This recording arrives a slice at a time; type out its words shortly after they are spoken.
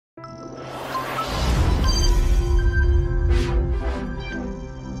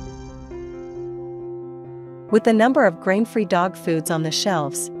With the number of grain-free dog foods on the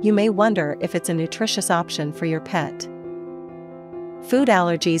shelves, you may wonder if it's a nutritious option for your pet. Food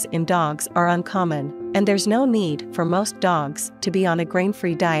allergies in dogs are uncommon, and there's no need for most dogs to be on a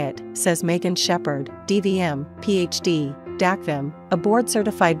grain-free diet, says Megan Shepard, DVM, Ph.D., DACVIM, a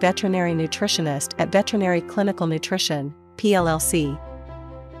board-certified veterinary nutritionist at Veterinary Clinical Nutrition, PLLC.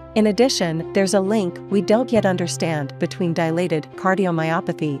 In addition, there's a link we don't yet understand between dilated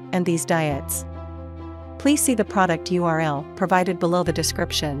cardiomyopathy and these diets. Please see the product URL provided below the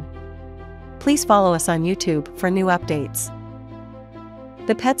description. Please follow us on YouTube for new updates.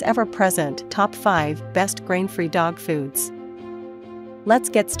 The Pet's Ever-Present Top 5 Best Grain-Free Dog Foods. Let's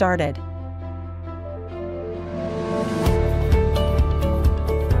get started.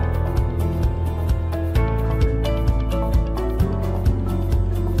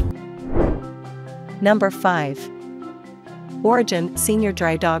 Number 5. ORIJEN Senior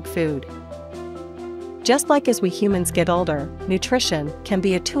Dry Dog Food. Just like as we humans get older, nutrition can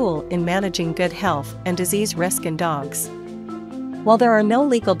be a tool in managing good health and disease risk in dogs. While there are no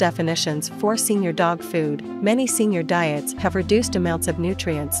legal definitions for senior dog food, many senior diets have reduced amounts of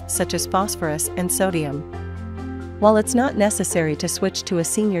nutrients such as phosphorus and sodium. While it's not necessary to switch to a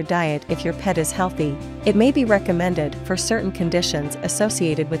senior diet if your pet is healthy, it may be recommended for certain conditions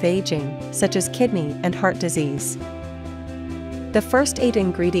associated with aging, such as kidney and heart disease. The first 8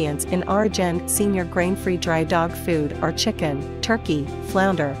 ingredients in ORIJEN Senior Grain-Free Dry Dog Food are chicken, turkey,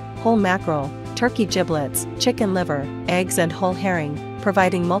 flounder, whole mackerel, turkey giblets, chicken liver, eggs and whole herring,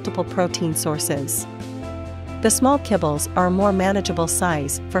 providing multiple protein sources. The small kibbles are a more manageable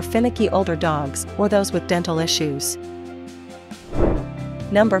size for finicky older dogs or those with dental issues.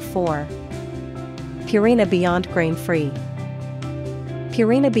 Number 4. Purina Beyond Grain-Free.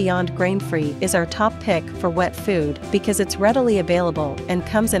 Purina Beyond Grain-Free is our top pick for wet food because it's readily available and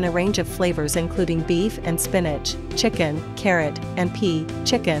comes in a range of flavors including beef and spinach, chicken, carrot and pea,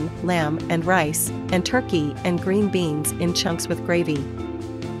 chicken, lamb and rice, and turkey and green beans in chunks with gravy.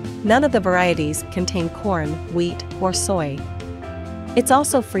 None of the varieties contain corn, wheat, or soy. It's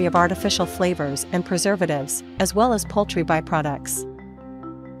also free of artificial flavors and preservatives, as well as poultry byproducts.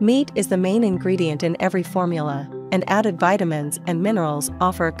 Meat is the main ingredient in every formula, and added vitamins and minerals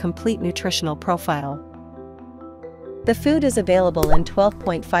offer a complete nutritional profile. The food is available in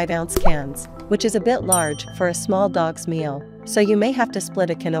 12.5-ounce cans, which is a bit large for a small dog's meal, so you may have to split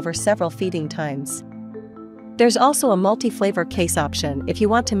a can over several feeding times. There's also a multi-flavor case option if you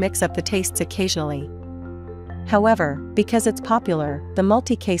want to mix up the tastes occasionally. However, because it's popular, the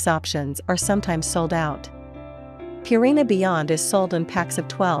multi-case options are sometimes sold out. Purina Beyond is sold in packs of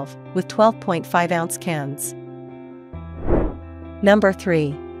 12, with 12.5-ounce cans. Number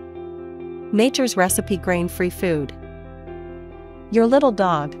 3. Nature's Recipe Grain-Free Food. Your little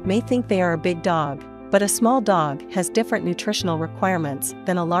dog may think they are a big dog, but a small dog has different nutritional requirements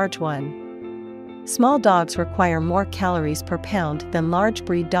than a large one. Small dogs require more calories per pound than large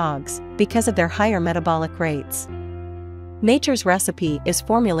breed dogs because of their higher metabolic rates. Nature's Recipe is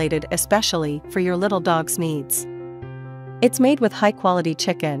formulated especially for your little dog's needs. It's made with high-quality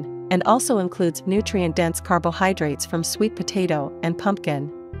chicken, and also includes nutrient-dense carbohydrates from sweet potato and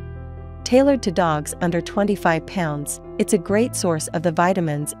pumpkin. Tailored to dogs under 25 pounds, it's a great source of the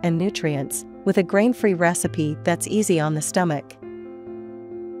vitamins and nutrients, with a grain-free recipe that's easy on the stomach.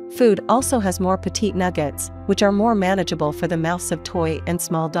 Food also has more petite nuggets, which are more manageable for the mouths of toy and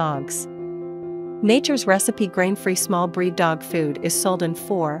small dogs. Nature's Recipe grain-free small breed dog food is sold in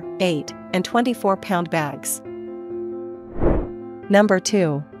 4, 8, and 24-pound bags. Number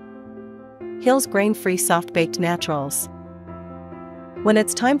 2. Hill's Grain-Free Soft-Baked Naturals. When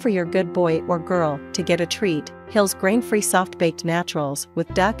it's time for your good boy or girl to get a treat, Hill's Grain-Free Soft-Baked Naturals with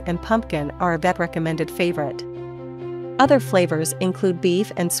duck and pumpkin are a vet-recommended favorite. Other flavors include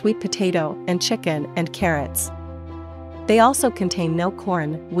beef and sweet potato and chicken and carrots. They also contain no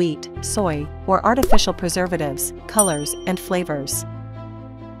corn, wheat, soy, or artificial preservatives, colors, and flavors.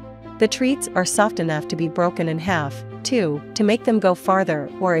 The treats are soft enough to be broken in half, too, to make them go farther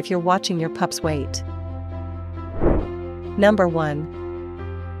or if you're watching your pup's weight. Number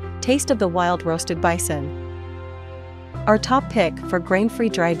 1. Taste of the Wild Roasted Bison. Our top pick for grain-free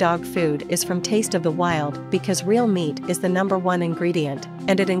dry dog food is from Taste of the Wild because real meat is the number 1 ingredient,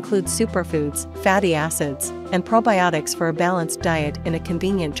 and it includes superfoods, fatty acids, and probiotics for a balanced diet in a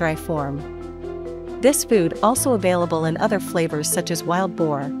convenient dry form. This food also available in other flavors such as wild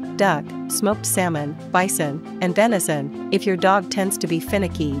boar, duck, smoked salmon, bison, and venison if your dog tends to be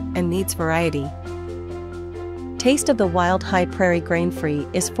finicky and needs variety. Taste of the Wild High Prairie Grain-Free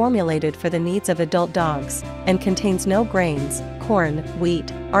is formulated for the needs of adult dogs and contains no grains, corn,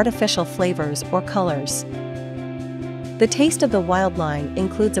 wheat, artificial flavors or colors. The Taste of the Wild line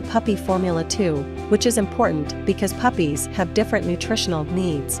includes a puppy formula too, which is important because puppies have different nutritional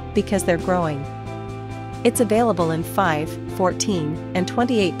needs because they're growing. It's available in 5, 14, and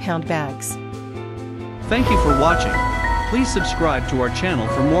 28-pound bags. Thank you for watching. Please subscribe to our channel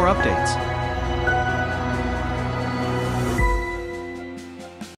for more updates.